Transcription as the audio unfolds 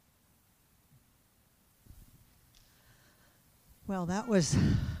Well, that was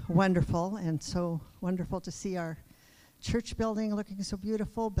wonderful, and so wonderful to see our church building looking so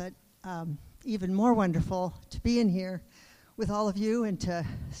beautiful, but even more wonderful to be in here with all of you and to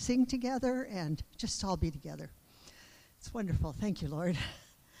sing together and just all be together. It's wonderful. Thank you, Lord.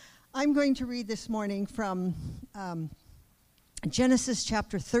 I'm going to read this morning from Genesis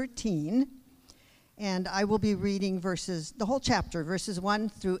chapter 13, and I will be reading the whole chapter, verses 1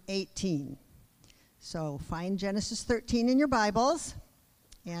 through 18. So find Genesis 13 in your Bibles,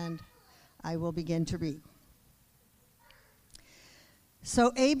 and I will begin to read. So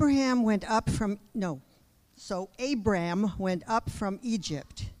Abram went up from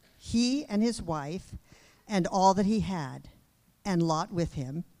Egypt, he and his wife, and all that he had, and Lot with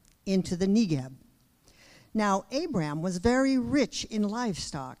him, into the Negeb. Now Abram was very rich in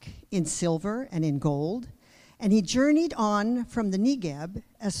livestock, in silver and in gold, and he journeyed on from the Negeb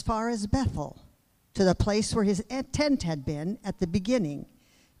as far as Bethel, to the place where his tent had been at the beginning,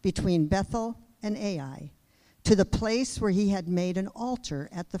 between Bethel and Ai, to the place where he had made an altar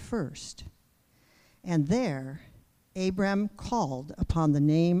at the first. And there Abram called upon the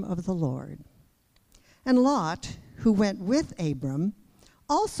name of the Lord. And Lot, who went with Abram,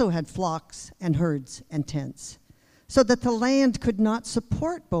 also had flocks and herds and tents, so that the land could not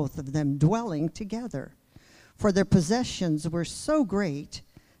support both of them dwelling together, for their possessions were so great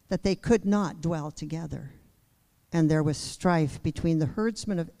that they could not dwell together. And there was strife between the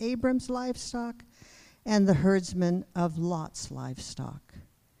herdsmen of Abram's livestock and the herdsmen of Lot's livestock.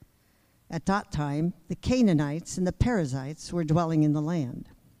 At that time, the Canaanites and the Perizzites were dwelling in the land.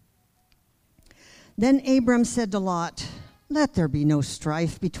 Then Abram said to Lot, "Let there be no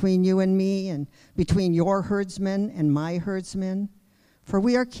strife between you and me, and between your herdsmen and my herdsmen, for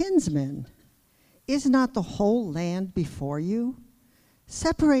we are kinsmen. Is not the whole land before you?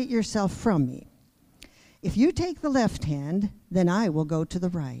 Separate yourself from me. If you take the left hand, then I will go to the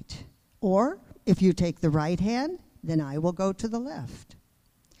right. Or if you take the right hand, then I will go to the left."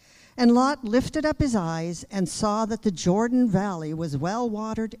 And Lot lifted up his eyes and saw that the Jordan Valley was well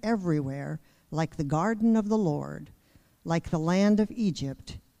watered everywhere, like the garden of the Lord, like the land of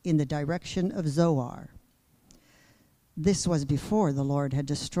Egypt in the direction of Zoar. This was before the Lord had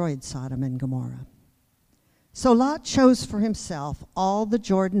destroyed Sodom and Gomorrah. So Lot chose for himself all the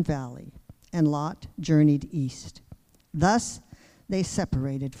Jordan Valley, and Lot journeyed east. Thus they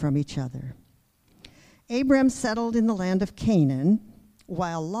separated from each other. Abram settled in the land of Canaan,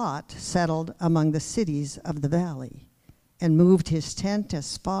 while Lot settled among the cities of the valley, and moved his tent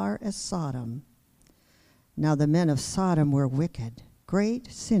as far as Sodom. Now the men of Sodom were wicked,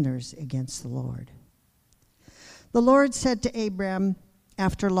 great sinners against the Lord. The Lord said to Abram,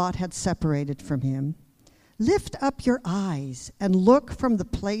 after Lot had separated from him, "Lift up your eyes and look from the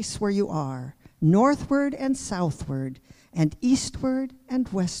place where you are, northward and southward, and eastward and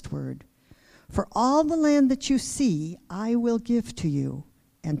westward. For all the land that you see, I will give to you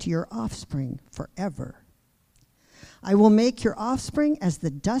and to your offspring forever. I will make your offspring as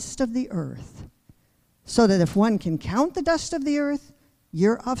the dust of the earth, so that if one can count the dust of the earth,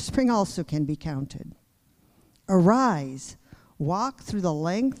 your offspring also can be counted. Arise, walk through the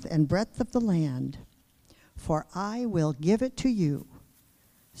length and breadth of the land, for I will give it to you."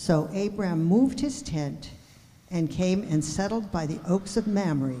 So Abram moved his tent and came and settled by the oaks of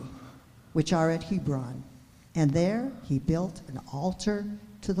Mamre, which are at Hebron. And there he built an altar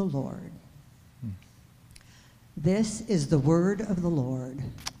to the Lord. This is the word of the Lord.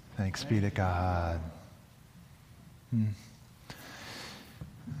 Thanks be to God.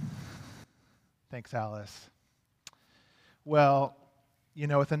 Thanks, Alice. Well,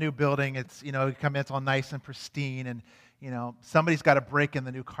 with a new building, it's, you come in, it's all nice and pristine, and, somebody's got to break in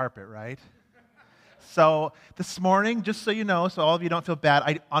the new carpet, right? So this morning, just so you know, so all of you don't feel bad,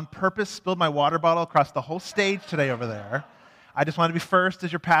 I on purpose spilled my water bottle across the whole stage today over there. I just want to be first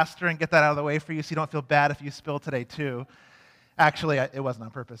as your pastor and get that out of the way for you so you don't feel bad if you spill today too. Actually, it wasn't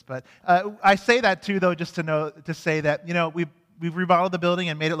on purpose, but I say that too, though, just to say that, we've remodeled the building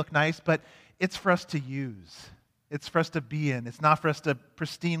and made it look nice, but it's for us to use. It's for us to be in. It's not for us to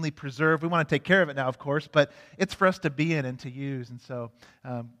pristinely preserve. We want to take care of it now, of course, but it's for us to be in and to use. And so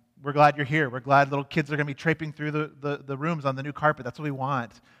we're glad you're here. We're glad little kids are going to be traipsing through the rooms on the new carpet. That's what we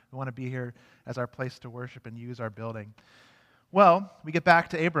want. We want to be here as our place to worship and use our building. Well, we get back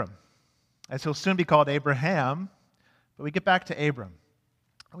to Abram, as he'll soon be called Abraham, but we get back to Abram.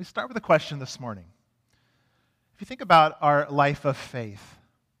 And we start with a question this morning. If you think about our life of faith,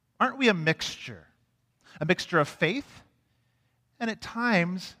 aren't we a mixture? A mixture of faith and at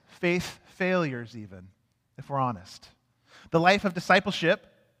times faith failures even, if we're honest. The life of discipleship,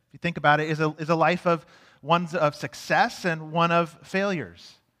 if you think about it, is a life of one of success and one of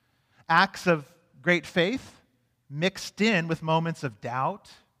failures. Acts of great faith mixed in with moments of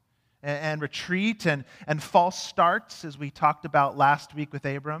doubt and retreat and false starts, as we talked about last week with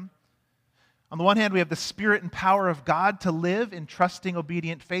Abram. On the one hand, we have the Spirit and power of God to live in trusting,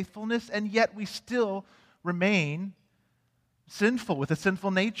 obedient faithfulness, and yet we still remain sinful with a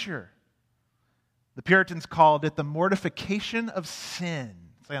sinful nature. The Puritans called it the mortification of sin.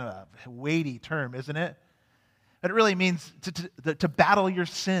 It's kind of a weighty term, isn't it? But it really means to battle your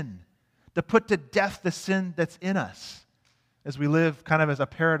sin, to put to death the sin that's in us as we live kind of as a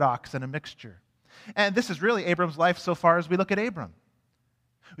paradox and a mixture. And this is really Abram's life so far as we look at Abram.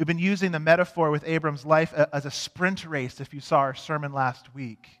 We've been using the metaphor with Abram's life as a sprint race, if you saw our sermon last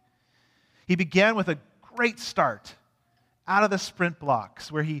week. He began with a great start out of the sprint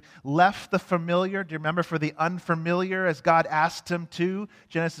blocks where he left the familiar. Do you remember, for the unfamiliar, as God asked him to?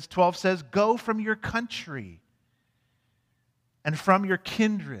 Genesis 12 says, "Go from your country and from your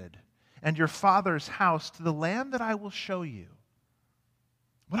kindred and your father's house to the land that I will show you."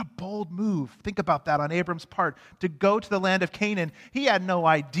 What a bold move. Think about that on Abram's part, to go to the land of Canaan. He had no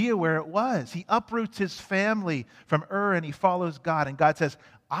idea where it was. He uproots his family from Ur and he follows God. And God says,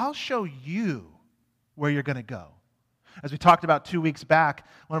 "I'll show you where you're going to go." As we talked about 2 weeks back,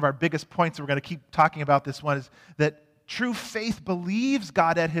 one of our biggest points, and we're going to keep talking about this one, is that true faith believes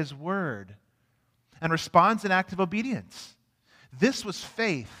God at his word and responds in active obedience. This was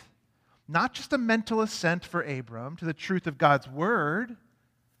faith, not just a mental assent for Abram to the truth of God's word,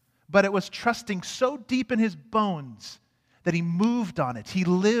 but it was trusting so deep in his bones that he moved on it, he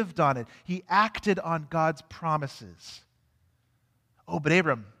lived on it, he acted on God's promises. Oh, but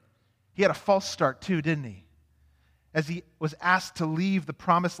Abram, he had a false start too, didn't he? As he was asked to leave the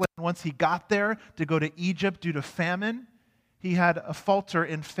promised land once he got there to go to Egypt due to famine, he had a falter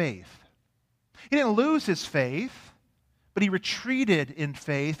in faith. He didn't lose his faith, but he retreated in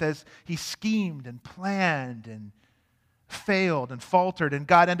faith as he schemed and planned and failed and faltered, and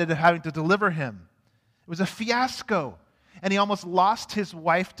God ended up having to deliver him. It was a fiasco, and he almost lost his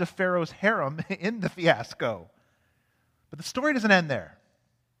wife to Pharaoh's harem in the fiasco. But the story doesn't end there.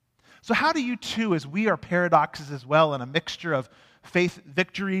 So how do you too, as we are paradoxes as well, in a mixture of faith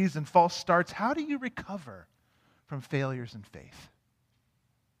victories and false starts, how do you recover from failures in faith?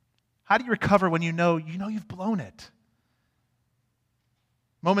 How do you recover when you know you've blown it?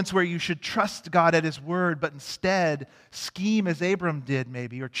 Moments where you should trust God at his word, but instead scheme as Abram did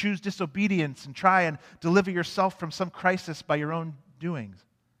maybe, or choose disobedience and try and deliver yourself from some crisis by your own doings.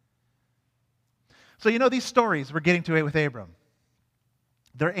 So these stories we're getting to with Abram.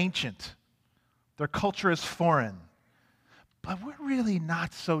 They're ancient. Their culture is foreign. But we're really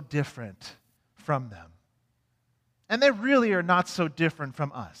not so different from them. And they really are not so different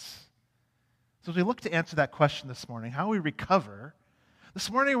from us. So as we look to answer that question this morning, how we recover, this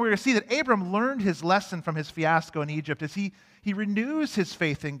morning we're going to see that Abram learned his lesson from his fiasco in Egypt as he renews his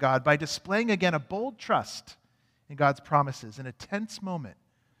faith in God by displaying again a bold trust in God's promises. In a tense moment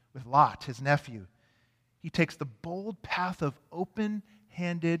with Lot, his nephew, he takes the bold path of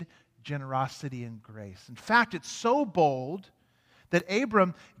open-handed generosity and grace. In fact, it's so bold that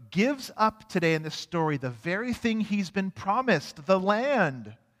Abram gives up today in this story the very thing he's been promised, the land.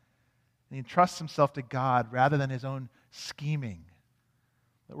 And he entrusts himself to God rather than his own scheming.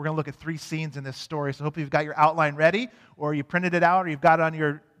 We're going to look at 3 scenes in this story, so hopefully you've got your outline ready, or you printed it out, or you've got it on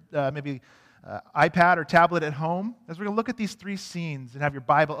your iPad or tablet at home. As we're going to look at these 3 scenes and have your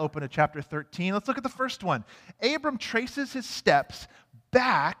Bible open to chapter 13, let's look at the first one. Abram traces his steps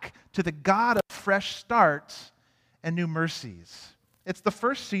back to the God of fresh starts and new mercies. It's the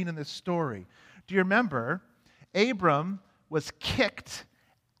first scene in this story. Do you remember? Abram was kicked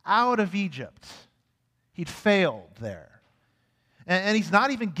out of Egypt. He'd failed there. And he's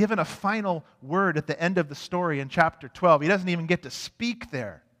not even given a final word at the end of the story in chapter 12. He doesn't even get to speak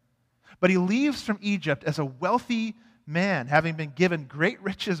there. But he leaves from Egypt as a wealthy man, having been given great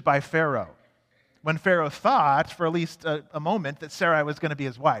riches by Pharaoh, when Pharaoh thought, for at least a moment, that Sarai was going to be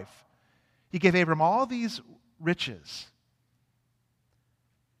his wife. He gave Abram all these riches.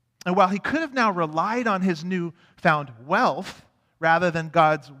 And while he could have now relied on his newfound wealth rather than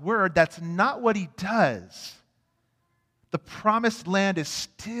God's word, that's not what he does. The promised land is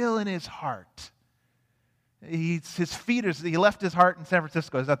still in his heart. He left his heart in San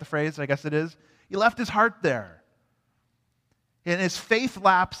Francisco. Is that the phrase? I guess it is. He left his heart there. And his faith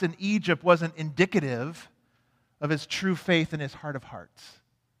lapse in Egypt wasn't indicative of his true faith in his heart of hearts,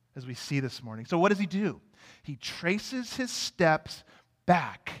 as we see this morning. So what does he do? He traces his steps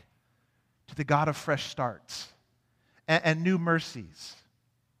back to the God of fresh starts and new mercies.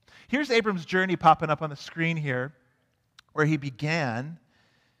 Here's Abram's journey popping up on the screen here, where he began.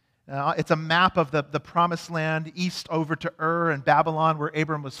 It's a map of the promised land east over to Ur and Babylon, where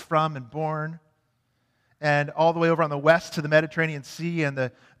Abram was from and born, and all the way over on the west to the Mediterranean Sea and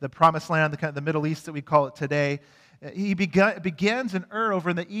the promised land, the Middle East that we call it today. He begins in Ur over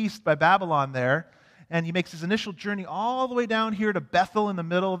in the east by Babylon there, and he makes his initial journey all the way down here to Bethel in the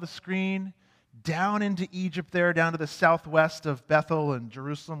middle of the screen, down into Egypt there, down to the southwest of Bethel and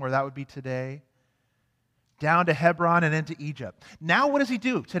Jerusalem, where that would be today, down to Hebron and into Egypt. Now what does he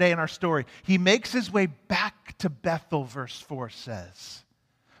do today in our story? He makes his way back to Bethel, verse 4 says.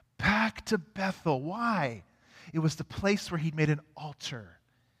 Back to Bethel. Why? It was the place where he'd made an altar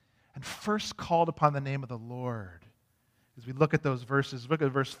and first called upon the name of the Lord. As we look at those verses, look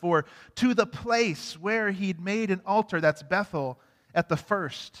at verse 4. To the place where he'd made an altar, that's Bethel, at the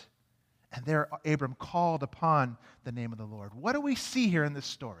first. And there Abram called upon the name of the Lord. What do we see here in this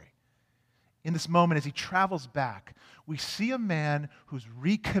story? In this moment, as he travels back, we see a man who's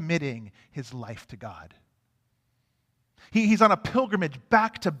recommitting his life to God. He's on a pilgrimage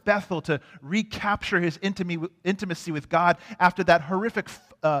back to Bethel to recapture his intimacy with God after that horrific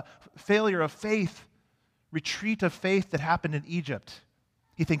failure of faith, retreat of faith that happened in Egypt.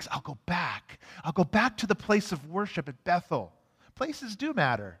 He thinks, I'll go back. I'll go back to the place of worship at Bethel. Places do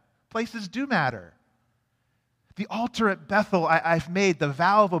matter. Places do matter. The altar at Bethel I've made, the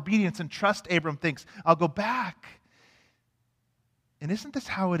vow of obedience and trust, Abram thinks, I'll go back. And isn't this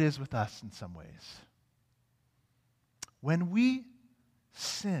how it is with us in some ways? When we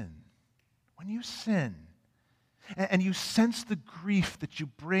sin, when you sin, and you sense the grief that you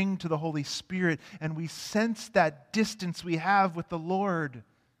bring to the Holy Spirit, and we sense that distance we have with the Lord,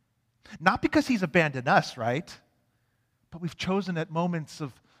 not because He's abandoned us, right? But we've chosen at moments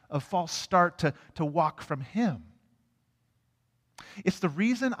of false start to walk from Him. It's the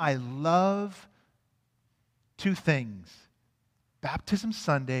reason I love two things: Baptism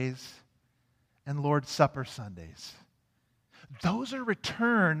Sundays and Lord's Supper Sundays. Those are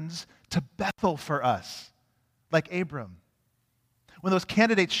returns to Bethel for us, like Abram. When those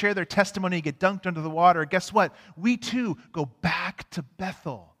candidates share their testimony and get dunked under the water, guess what? We too go back to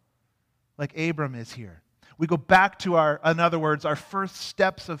Bethel, like Abram is here. We go back to in other words, our first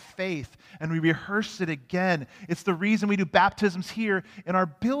steps of faith, and we rehearse it again. It's the reason we do baptisms here in our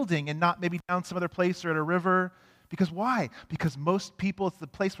building and not maybe down some other place or at a river. Because why? Because most people, it's the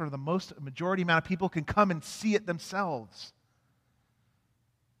place where the majority amount of people can come and see it themselves.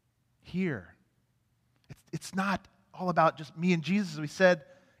 Here, it's not all about just me and Jesus, as we said,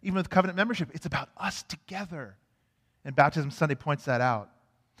 even with covenant membership. It's about us together. And Baptism Sunday points that out.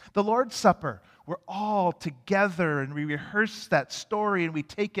 The Lord's Supper, we're all together and we rehearse that story and we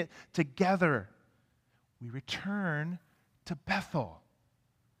take it together. We return to Bethel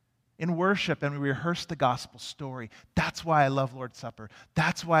in worship and we rehearse the gospel story. That's why I love Lord's Supper.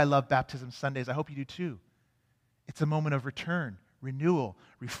 That's why I love Baptism Sundays. I hope you do too. It's a moment of return, renewal,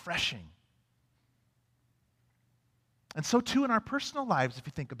 refreshing. And so too in our personal lives, if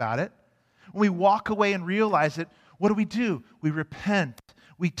you think about it. When we walk away and realize it, what do? We repent,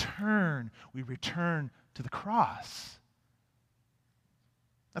 we return to the cross.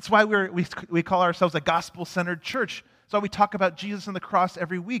 That's why we call ourselves a gospel-centered church. That's why we talk about Jesus and the cross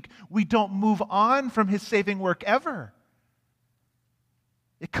every week. We don't move on from His saving work ever.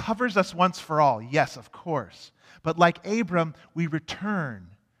 It covers us once for all, yes, of course. But like Abram, we return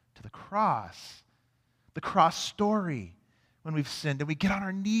to the cross story when we've sinned, and we get on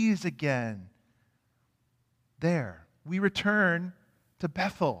our knees again. There, we return to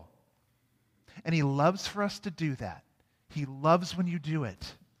Bethel. And He loves for us to do that. He loves when you do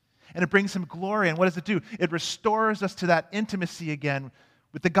it. And it brings Him glory. And what does it do? It restores us to that intimacy again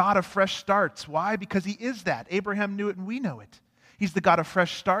with the God of fresh starts. Why? Because He is that. Abraham knew it and we know it. He's the God of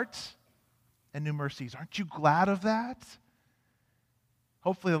fresh starts and new mercies. Aren't you glad of that?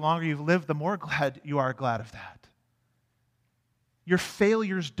 Hopefully, the longer you've lived, the more glad you are glad of that. Your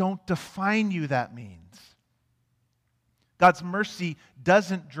failures don't define you, that means. God's mercy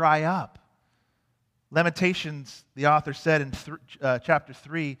doesn't dry up. Lamentations, the author said in chapter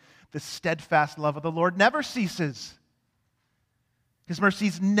 3, the steadfast love of the Lord never ceases. His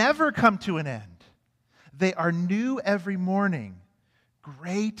mercies never come to an end. They are new every morning.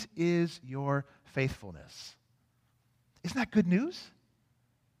 Great is your faithfulness. Isn't that good news?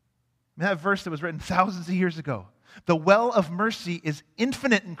 I mean, that verse that was written thousands of years ago. The well of mercy is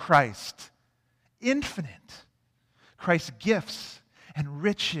infinite in Christ. Infinite. Christ's gifts and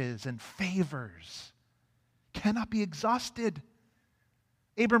riches and favors cannot be exhausted.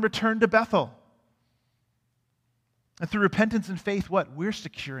 Abram returned to Bethel. And through repentance and faith, what? We're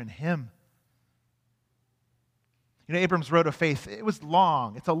secure in him. You know, Abram's road of faith, it was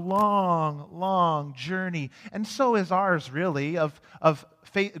long. It's a long, long journey. And so is ours, really, of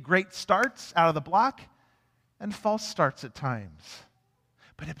faith, great starts out of the block and false starts at times.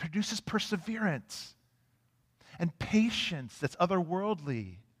 But it produces perseverance and patience that's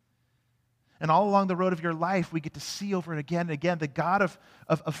otherworldly. And all along the road of your life, we get to see over and again the God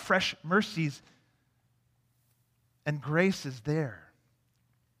of fresh mercies and grace is there.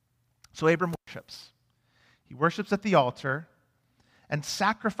 So Abram worships. He worships at the altar and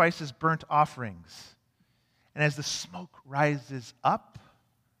sacrifices burnt offerings. And as the smoke rises up,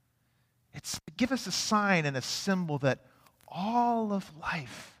 it's to give us a sign and a symbol that all of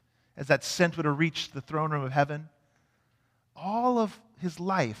life, as that scent would have reached the throne room of heaven, all of his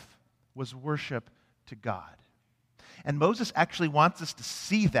life was worship to God. And Moses actually wants us to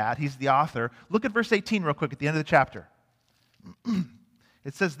see that. He's the author. Look at verse 18 real quick at the end of the chapter.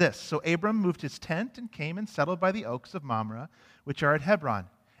 It says this, "So Abram moved his tent and came and settled by the oaks of Mamre, which are at Hebron.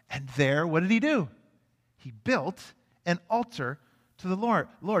 And there, what did he do? He built an altar to the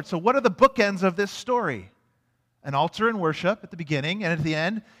Lord. So what are the bookends of this story? An altar and worship at the beginning, and at the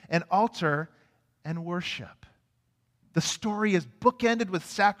end, an altar and worship. The story is bookended with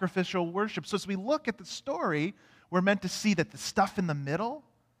sacrificial worship. So as we look at the story, we're meant to see that the stuff in the middle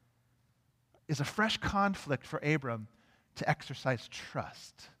is a fresh conflict for Abram to exercise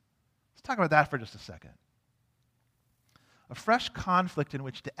trust. Let's talk about that for just a second. A fresh conflict in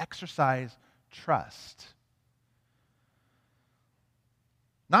which to exercise trust.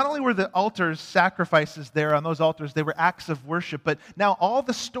 Not only were the altars, sacrifices there on those altars, they were acts of worship, but now all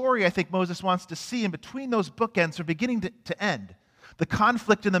the story I think Moses wants to see in between those bookends from beginning to end. The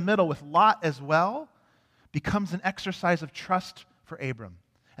conflict in the middle with Lot as well becomes an exercise of trust for Abram,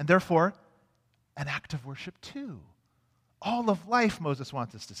 and therefore an act of worship too. All of life Moses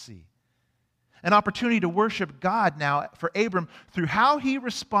wants us to see. An opportunity to worship God now for Abram through how he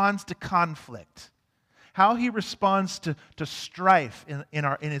responds to conflict, how he responds to strife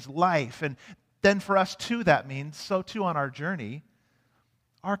in his life. And then for us too, that means, so too on our journey,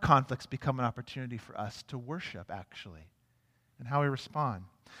 our conflicts become an opportunity for us to worship, actually, and how we respond.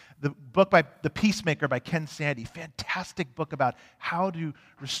 The book by The Peacemaker by Ken Sande, fantastic book about how to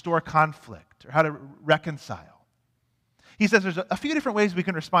restore conflict or how to reconcile. He says there's a few different ways we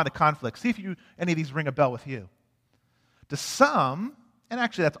can respond to conflict. See if any of these ring a bell with you. To some, and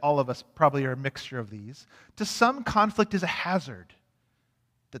actually that's all of us probably are a mixture of these, to some conflict is a hazard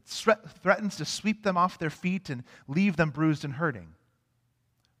that threatens to sweep them off their feet and leave them bruised and hurting.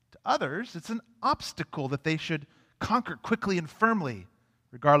 To others, it's an obstacle that they should conquer quickly and firmly,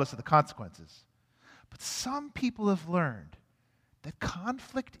 regardless of the consequences. But some people have learned that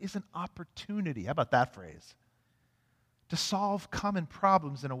conflict is an opportunity. How about that phrase? To solve common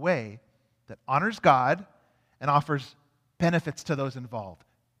problems in a way that honors God and offers benefits to those involved.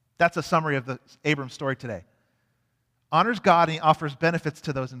 That's a summary of the Abram story today. Honors God and he offers benefits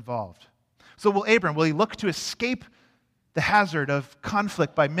to those involved. So will he look to escape the hazard of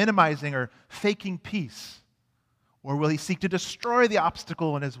conflict by minimizing or faking peace? Or will he seek to destroy the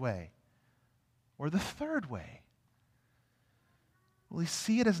obstacle in his way? Or the third way, will he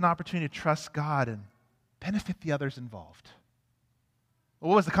see it as an opportunity to trust God and benefit the others involved? Well,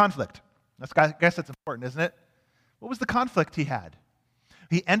 what was the conflict? I guess that's important, isn't it? What was the conflict he had?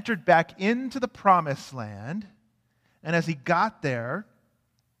 He entered back into the promised land, and as he got there,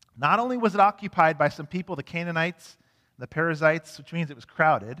 not only was it occupied by some people, the Canaanites, the Perizzites, which means it was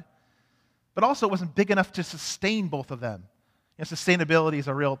crowded, but also it wasn't big enough to sustain both of them. You know, sustainability is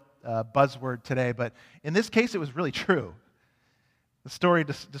a real buzzword today, but in this case, it was really true. The story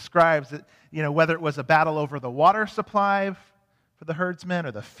describes that, whether it was a battle over the water supply for the herdsmen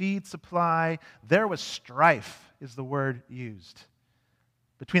or the feed supply, there was strife, is the word used,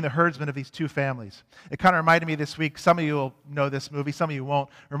 between the herdsmen of these two families. It kind of reminded me this week, some of you will know this movie, some of you won't.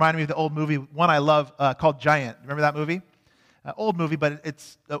 It reminded me of the old movie, one I love, called Giant. Remember that movie? Old movie, but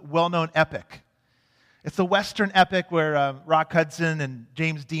it's a well-known epic. It's a Western epic where Rock Hudson and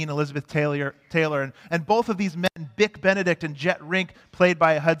James Dean, Elizabeth Taylor and both of these men, Bick Benedict and Jet Rink, played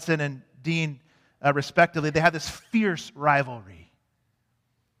by Hudson and Dean respectively, they have this fierce rivalry,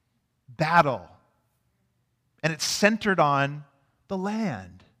 battle. And it's centered on the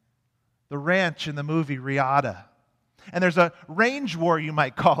land, the ranch in the movie Riata. And there's a range war, you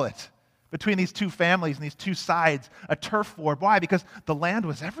might call it, between these two families and these two sides, a turf war. Why? Because the land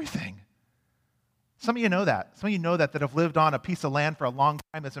was everything. Some of you know that. Some of you know that have lived on a piece of land for a long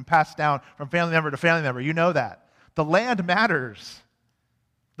time that's been passed down from family member to family member. You know that. The land matters.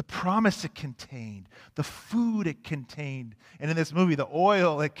 the promise it contained, the food it contained, and in this movie, the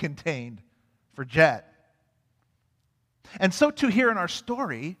oil it contained for Jet. And so too here in our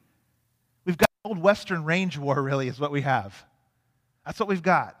story, we've got an old Western range war, really, is what we have. That's what we've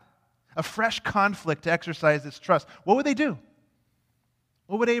got. A fresh conflict to exercise this trust. What would they do?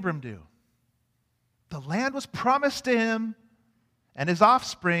 What would Abram do? The land was promised to him and his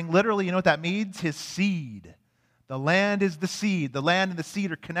offspring. Literally, you know what that means? His seed. The land is the seed. The land and the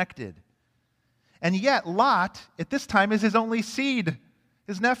seed are connected. And yet, Lot, at this time, is his only seed,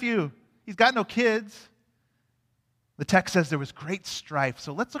 his nephew. He's got no kids. The text says there was great strife.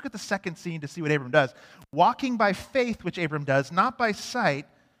 So let's look at the second scene to see what Abram does. Walking by faith, which Abram does, not by sight,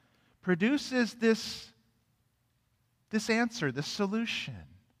 produces this answer, this solution,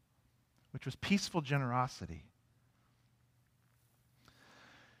 which was peaceful generosity.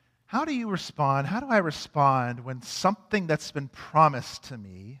 How do you respond? How do I respond when something that's been promised to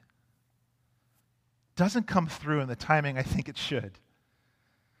me doesn't come through in the timing I think it should?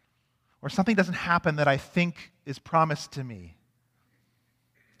 Or something doesn't happen that I think is promised to me?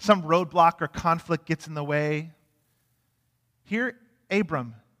 Some roadblock or conflict gets in the way. Here,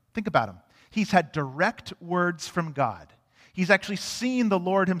 Abram, think about him. He's had direct words from God. He's actually seen the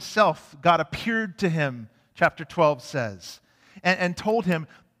Lord himself. God appeared to him, chapter 12 says, and told him,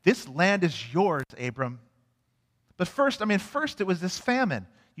 this land is yours, Abram. But first it was this famine.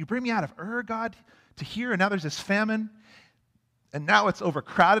 You bring me out of Ur, God, to here, and now there's this famine. And now it's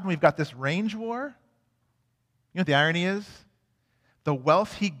overcrowded, and we've got this range war. You know what the irony is? The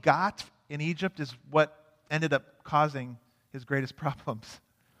wealth he got in Egypt is what ended up causing his greatest problems.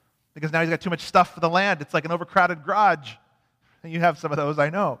 Because now he's got too much stuff for the land. It's like an overcrowded garage. And you have some of those,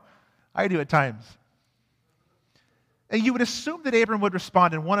 I know. I do at times. And you would assume that Abram would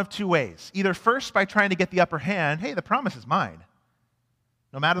respond in one of two ways. Either first by trying to get the upper hand, hey, the promise is mine,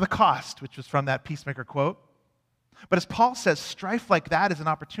 no matter the cost, which was from that peacemaker quote. But as Paul says, strife like that is an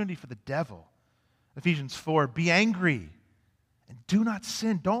opportunity for the devil. Ephesians 4, be angry and do not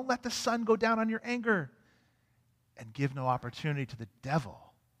sin. Don't let the sun go down on your anger and give no opportunity to the devil.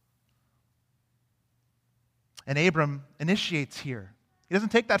 And Abram initiates here. He doesn't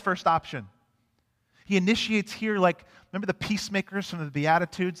take that first option. He initiates here like, remember the peacemakers from the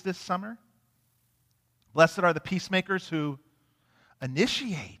Beatitudes this summer? Blessed are the peacemakers who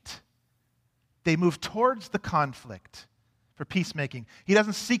initiate. They move towards the conflict for peacemaking. He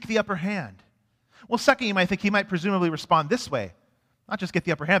doesn't seek the upper hand. Well, second, you might think he might presumably respond this way. Not just get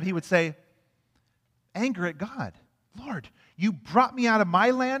the upper hand, but he would say, anger at God. Lord, you brought me out of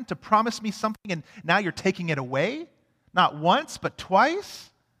my land to promise me something, and now you're taking it away? Not once, but twice?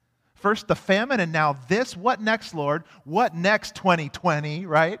 First the famine, and now this. What next, Lord? What next, 2020,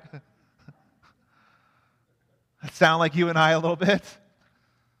 right? That sound like you and I a little bit?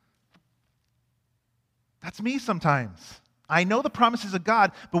 That's me sometimes. I know the promises of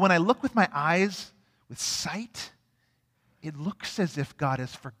God, but when I look with my eyes, with sight, it looks as if God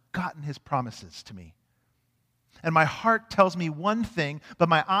has forgotten his promises to me. And my heart tells me one thing, but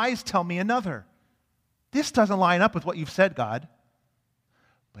my eyes tell me another. This doesn't line up with what you've said, God.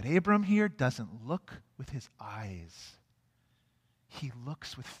 But Abram here doesn't look with his eyes. He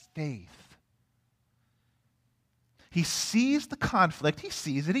looks with faith. He sees the conflict. He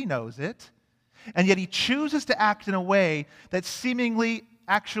sees it. He knows it. And yet he chooses to act in a way that seemingly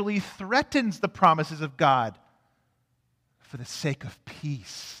actually threatens the promises of God for the sake of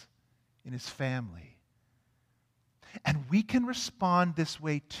peace in his family. And we can respond this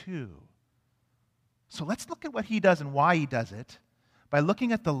way too. So let's look at what he does and why he does it by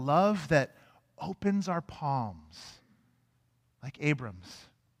looking at the love that opens our palms, like Abram's.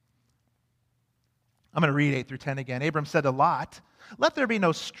 I'm going to read 8 through 10 again. Abram said to Lot, let there be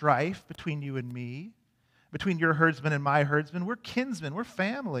no strife between you and me, between your herdsmen and my herdsmen. We're kinsmen, we're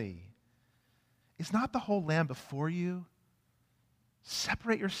family. Is not the whole land before you?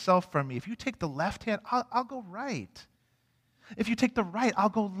 Separate yourself from me. If you take the left hand, I'll go right. If you take the right, I'll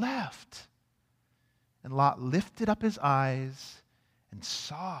go left. And Lot lifted up his eyes and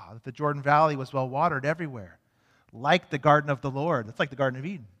saw that the Jordan Valley was well watered everywhere, like the garden of the Lord. It's like the Garden of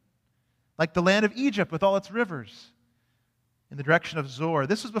Eden. Like the land of Egypt with all its rivers, in the direction of Zoar.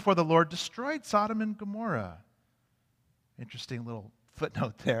 This was before the Lord destroyed Sodom and Gomorrah. Interesting little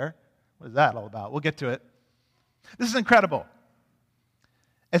footnote there. What is that all about? We'll get to it. This is incredible.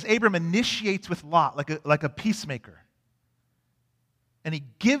 As Abram initiates with Lot like a peacemaker, and he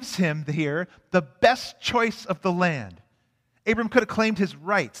gives him here the best choice of the land. Abram could have claimed his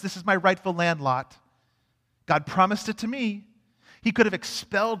rights. This is my rightful land, Lot. God promised it to me. He could have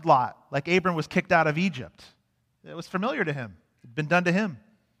expelled Lot like Abram was kicked out of Egypt. It was familiar to him. It had been done to him.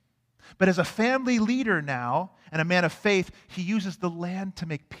 But as a family leader now and a man of faith, he uses the land to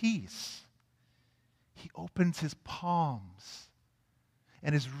make peace. He opens his palms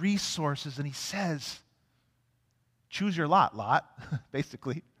and his resources and he says, choose your lot, Lot,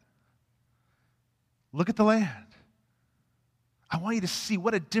 basically. Look at the land. I want you to see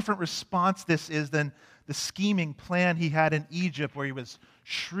what a different response this is than the scheming plan he had in Egypt where he was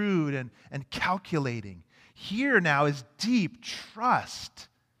shrewd and calculating. Here now is deep trust,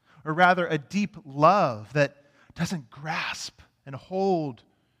 or rather a deep love that doesn't grasp and hold,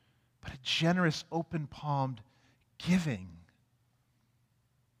 but a generous, open-palmed giving.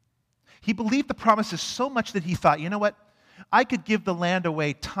 He believed the promises so much that he thought, you know what? I could give the land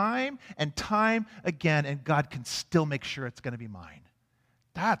away time and time again, and God can still make sure it's going to be mine.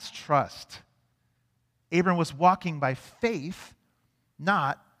 That's trust. Abram was walking by faith,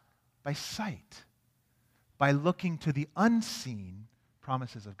 not by sight, by looking to the unseen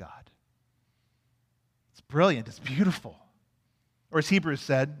promises of God. It's brilliant. It's beautiful. Or as Hebrews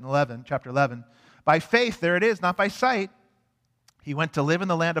said in chapter 11, by faith, there it is, not by sight, he went to live in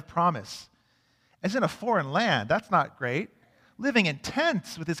the land of promise. As in a foreign land, that's not great. Living in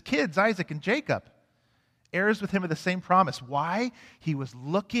tents with his kids, Isaac and Jacob. Heirs with him of the same promise. Why? He was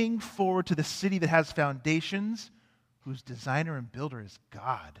looking forward to the city that has foundations, whose designer and builder is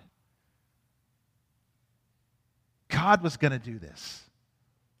God. God was going to do this.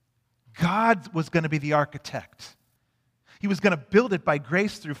 God was going to be the architect. He was going to build it by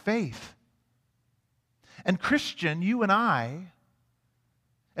grace through faith. And Christian, you and I,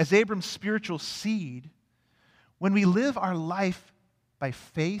 as Abram's spiritual seed, when we live our life by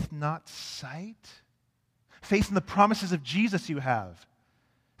faith, not sight, faith in the promises of Jesus you have,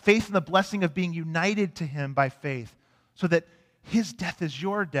 faith in the blessing of being united to him by faith, so that his death is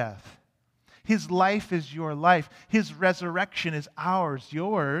your death, his life is your life, his resurrection is ours,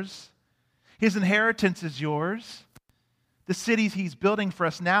 yours, his inheritance is yours, the cities he's building for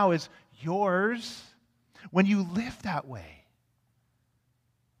us now is yours. When you live that way,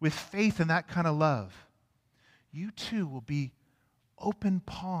 with faith and that kind of love, you too will be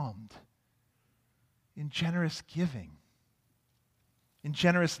open-palmed in generous giving, in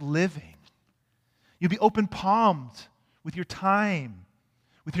generous living. You'll be open-palmed with your time,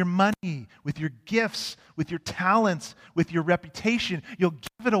 with your money, with your gifts, with your talents, with your reputation. You'll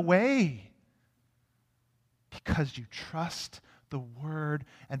give it away because you trust the word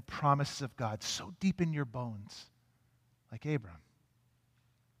and promises of God so deep in your bones, like Abram.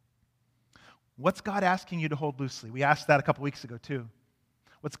 What's God asking you to hold loosely? We asked that a couple weeks ago too.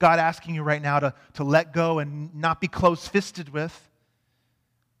 What's God asking you right now to let go and not be close-fisted with?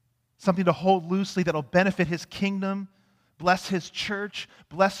 Something to hold loosely that will benefit his kingdom, bless his church,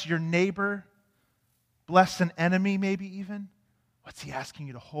 bless your neighbor, bless an enemy maybe even. What's he asking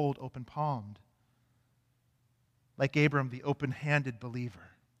you to hold open-palmed? Like Abram, the open-handed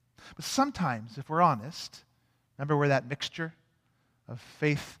believer. But sometimes, if we're honest, remember we're that mixture of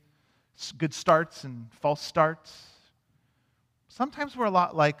faith, good starts and false starts? Sometimes we're a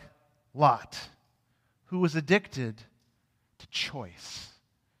lot like Lot, who was addicted to choice.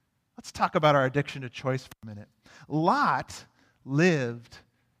 Let's talk about our addiction to choice for a minute. Lot lived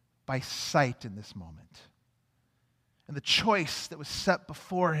by sight in this moment. And the choice that was set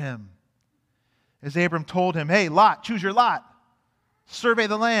before him, as Abram told him, hey, Lot, choose your lot. Survey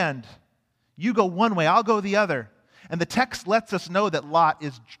the land. You go one way, I'll go the other. And the text lets us know that Lot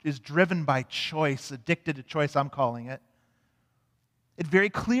is driven by choice, addicted to choice, I'm calling it. It very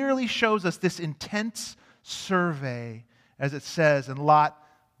clearly shows us this intense survey, as it says, and Lot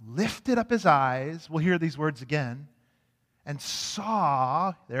lifted up his eyes, we'll hear these words again, and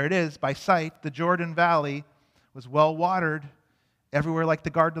saw, there it is, by sight, the Jordan Valley was well watered, everywhere like the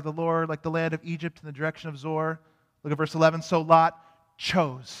garden of the Lord, like the land of Egypt in the direction of Zoar. Look at verse 11. So Lot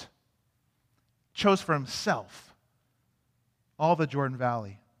chose for himself all the Jordan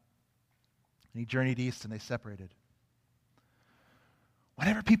Valley. And he journeyed east and they separated.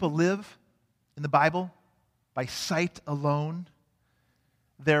 Whenever people live in the Bible by sight alone,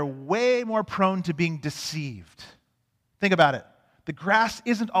 they're way more prone to being deceived. Think about it. The grass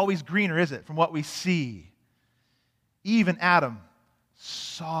isn't always greener, is it, from what we see? Even Adam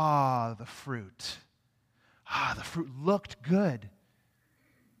saw the fruit. The fruit looked good.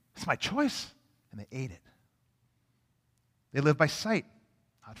 It's my choice. And they ate it. They lived by sight,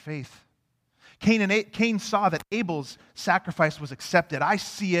 not faith. Cain saw that Abel's sacrifice was accepted. I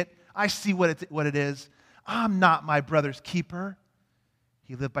see it. I see what it is. I'm not my brother's keeper.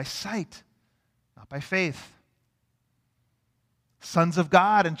 He lived by sight, not by faith. Sons of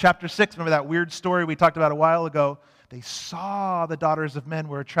God in chapter 6, remember that weird story we talked about a while ago? They saw the daughters of men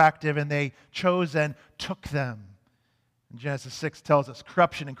were attractive and they chose and took them. And Genesis 6 tells us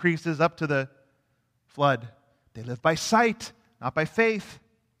corruption increases up to the flood. They live by sight, not by faith.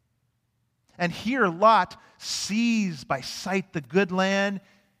 And here Lot sees by sight the good land.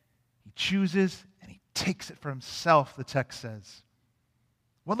 He chooses and he takes it for himself, the text says.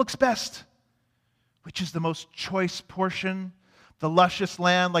 What looks best? Which is the most choice portion? The luscious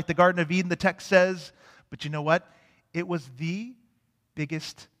land like the Garden of Eden, the text says. But you know what? It was the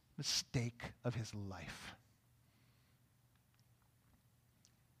biggest mistake of his life.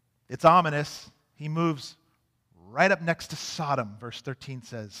 It's ominous. He moves right up next to Sodom, verse 13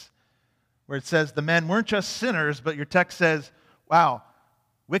 says, where it says the men weren't just sinners, but your text says, wow,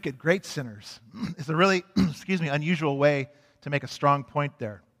 wicked, great sinners. It's a really, unusual way to make a strong point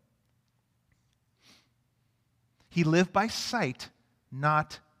there. He lived by sight,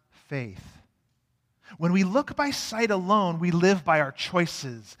 not faith. When we look by sight alone, we live by our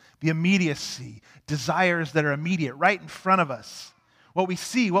choices, the immediacy, desires that are immediate, right in front of us. What we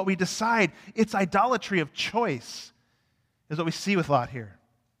see, what we decide, it's idolatry of choice, is what we see with Lot here.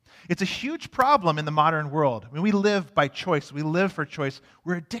 It's a huge problem in the modern world. I mean, we live by choice. We live for choice.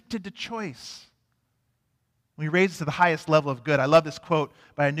 We're addicted to choice. We raise it to the highest level of good. I love this quote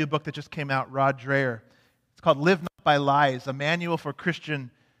by a new book that just came out, Rod Dreher. It's called Live Not by Lies, a manual for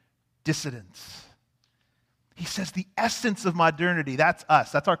Christian dissidents. He says the essence of modernity, that's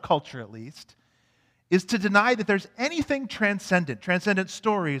us, that's our culture at least, is to deny that there's anything transcendent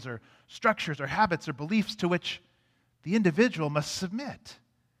stories or structures or habits or beliefs to which the individual must submit.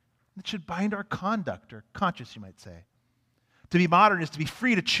 It should bind our conduct, or conscience, you might say. To be modern is to be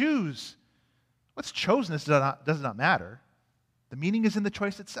free to choose. What's chosen does not matter. The meaning is in the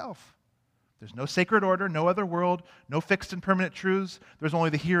choice itself. There's no sacred order, no other world, no fixed and permanent truths. There's only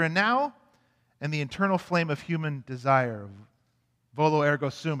the here and now and the internal flame of human desire. Volo ergo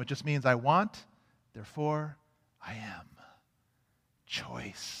sum. It just means I want, therefore I am.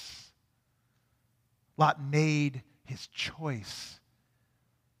 Choice. Lot made his choice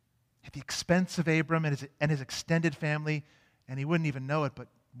at the expense of Abram and his extended family, and he wouldn't even know it, but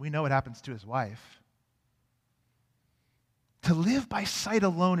we know what happens to his wife. To live by sight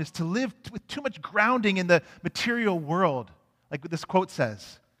alone is to live with too much grounding in the material world, like what this quote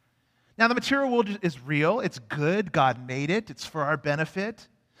says. Now, the material world is real, it's good, God made it, it's for our benefit,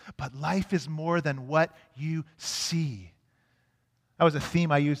 but life is more than what you see. That was a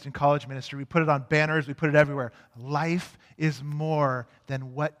theme I used in college ministry. We put it on banners, we put it everywhere. Life is more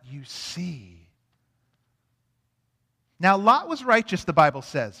than what you see. Now, Lot was righteous, the Bible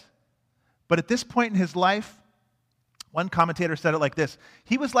says, but at this point in his life, one commentator said it like this: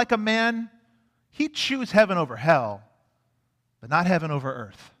 he was like a man, he'd choose heaven over hell, but not heaven over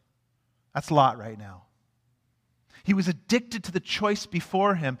earth. That's Lot right now. He was addicted to the choice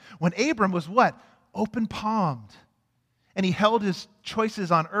before him when Abram was what? Open-palmed. And he held his choices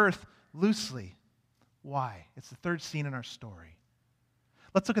on earth loosely. Why? It's the third scene in our story.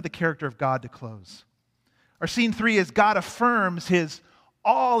 Let's look at the character of God to close. Our scene 3 is God affirms his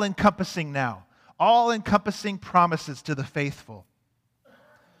all-encompassing promises to the faithful.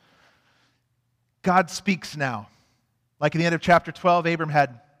 God speaks now. Like at the end of chapter 12, he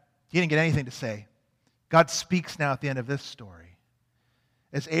didn't get anything to say. God speaks now at the end of this story.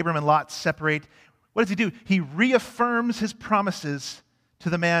 As Abram and Lot separate, what does he do? He reaffirms his promises to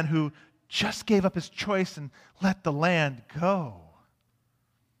the man who just gave up his choice and let the land go.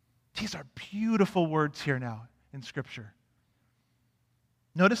 These are beautiful words here now in Scripture.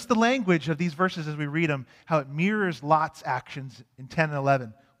 Notice the language of these verses as we read them, how it mirrors Lot's actions in 10 and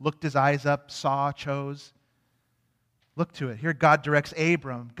 11. Looked his eyes up, saw, chose. Look to it. Here God directs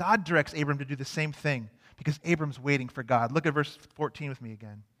Abram. God directs Abram to do the same thing because Abram's waiting for God. Look at verse 14 with me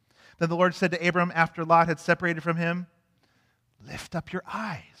again. Then the Lord said to Abram after Lot had separated from him, lift up your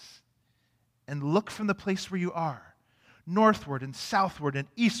eyes and look from the place where you are, northward and southward and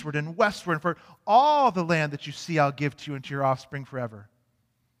eastward and westward, and for all the land that you see I'll give to you and to your offspring forever.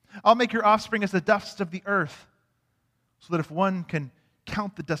 I'll make your offspring as the dust of the earth, so that if one can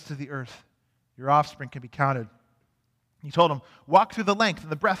count the dust of the earth, your offspring can be counted. He told him, walk through the length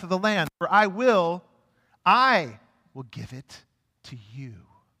and the breadth of the land, for I will give it to you.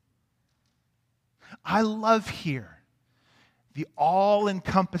 I love here the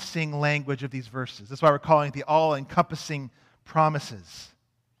all-encompassing language of these verses. That's why we're calling it the all-encompassing promises.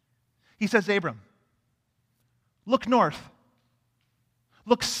 He says, Abram, look north,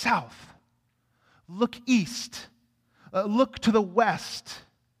 look south, look east, look to the west.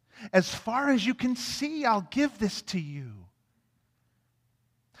 As far as you can see, I'll give this to you.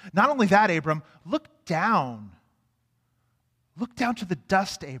 Not only that, Abram, look down. Look down to the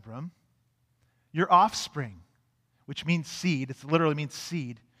dust, Abram. Your offspring, which means seed, it literally means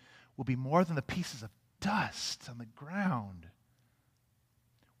seed, will be more than the pieces of dust on the ground.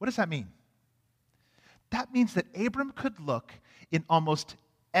 What does that mean? That means that Abram could look in almost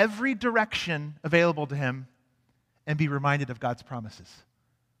every direction available to him and be reminded of God's promises.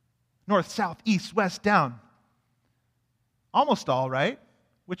 North, south, east, west, down. Almost all, right?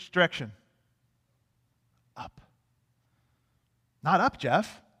 Which direction? Up. Not up,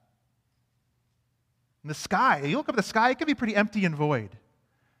 Jeff. In the sky. You look up at the sky, it can be pretty empty and void.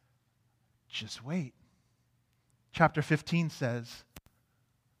 Just wait. Chapter 15 says,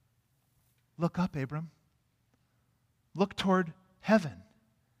 look up, Abram. Look toward heaven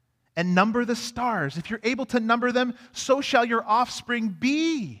and number the stars. If you're able to number them, so shall your offspring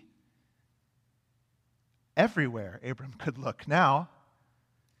be. Everywhere Abram could look now.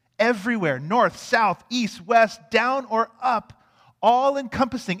 Everywhere, north, south, east, west, down or up, all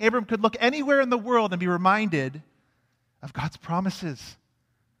encompassing. Abram could look anywhere in the world and be reminded of God's promises.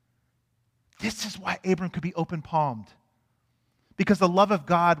 This is why Abram could be open-palmed. Because the love of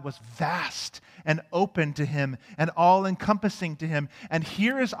God was vast and open to him and all-encompassing to him. And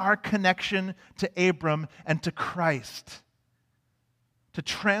here is our connection to Abram and to Christ. To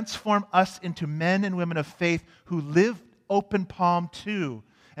transform us into men and women of faith who live open-palmed too,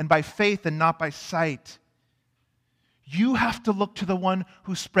 and by faith and not by sight. You have to look to the one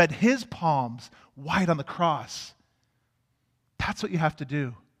who spread his palms wide on the cross. That's what you have to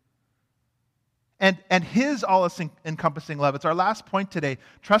do. And his all-encompassing love. It's our last point today.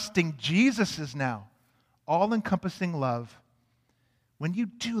 Trusting Jesus' now all-encompassing love. When you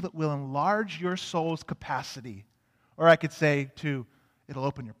do, that will enlarge your soul's capacity. Or I could say, too, it'll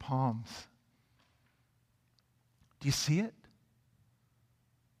open your palms. Do you see it?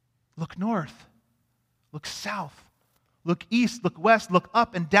 Look north. Look south. Look east. Look west. Look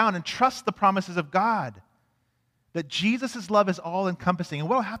up and down and trust the promises of God. That Jesus' love is all-encompassing. And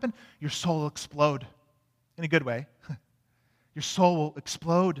what will happen? Your soul will explode. In a good way. Your soul will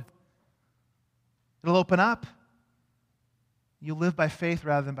explode. It'll open up. You'll live by faith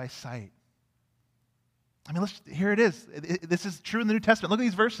rather than by sight. I mean, here it is. This is true in the New Testament. Look at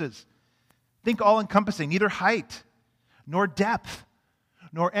these verses. Think all-encompassing. Neither height, nor depth,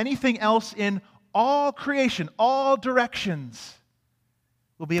 nor anything else in all creation, all directions,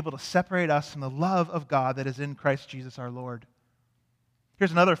 will be able to separate us from the love of God that is in Christ Jesus our Lord.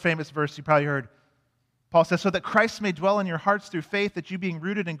 Here's another famous verse you probably heard. Paul says, so that Christ may dwell in your hearts through faith, that you being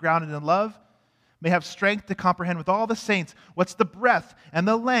rooted and grounded in love, may have strength to comprehend with all the saints what's the breadth and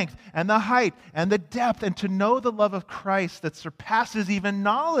the length and the height and the depth, and to know the love of Christ that surpasses even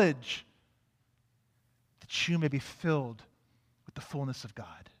knowledge, that you may be filled with the fullness of God.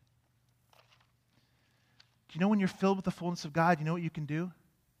 Do you know when you're filled with the fullness of God, you know what you can do?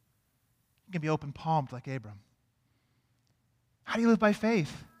 You can be open-palmed like Abram. How do you live by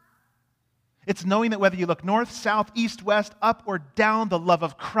faith? It's knowing that whether you look north, south, east, west, up, or down, the love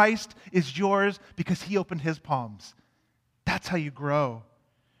of Christ is yours because he opened his palms. That's how you grow.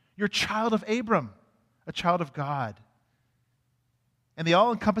 You're a child of Abram, a child of God. And the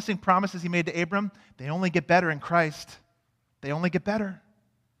all-encompassing promises he made to Abram, they only get better in Christ. They only get better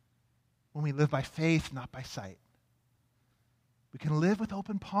when we live by faith, not by sight. We can live with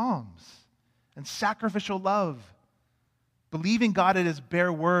open palms and sacrificial love, believing God at his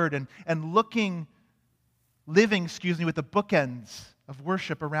bare word and living with the bookends of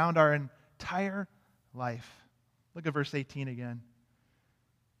worship around our entire life. Look at verse 18 again.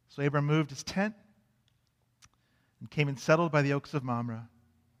 So Abram moved his tent and came and settled by the oaks of Mamre,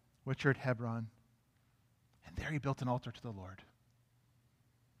 which are at Hebron. And there he built an altar to the Lord.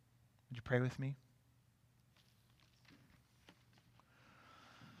 Would you pray with me?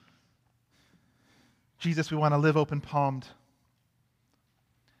 Jesus, we want to live open-palmed.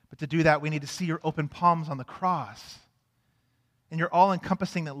 But to do that, we need to see your open palms on the cross and your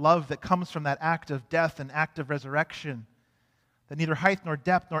all-encompassing love that comes from that act of death and act of resurrection, that neither height nor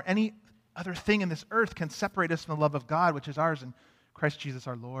depth nor any other thing in this earth can separate us from the love of God, which is ours in Christ Jesus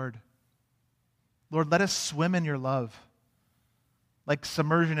our Lord. Lord, let us swim in your love like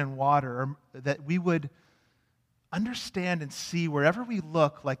submersion in water, or that we would understand and see wherever we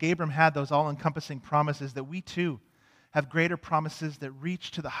look, like Abram had those all-encompassing promises, that we too have greater promises that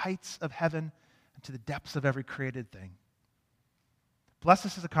reach to the heights of heaven and to the depths of every created thing. Bless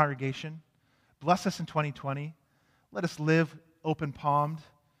us as a congregation. Bless us in 2020. Let us live open-palmed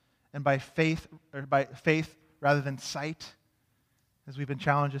and by faith rather than sight, as we've been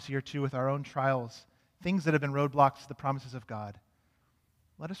challenged this year too with our own trials, things that have been roadblocks to the promises of God.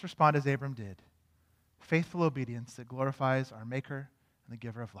 let us respond as Abram did. Faithful obedience that glorifies our Maker and the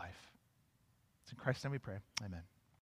giver of life. It's in Christ's name we pray. Amen.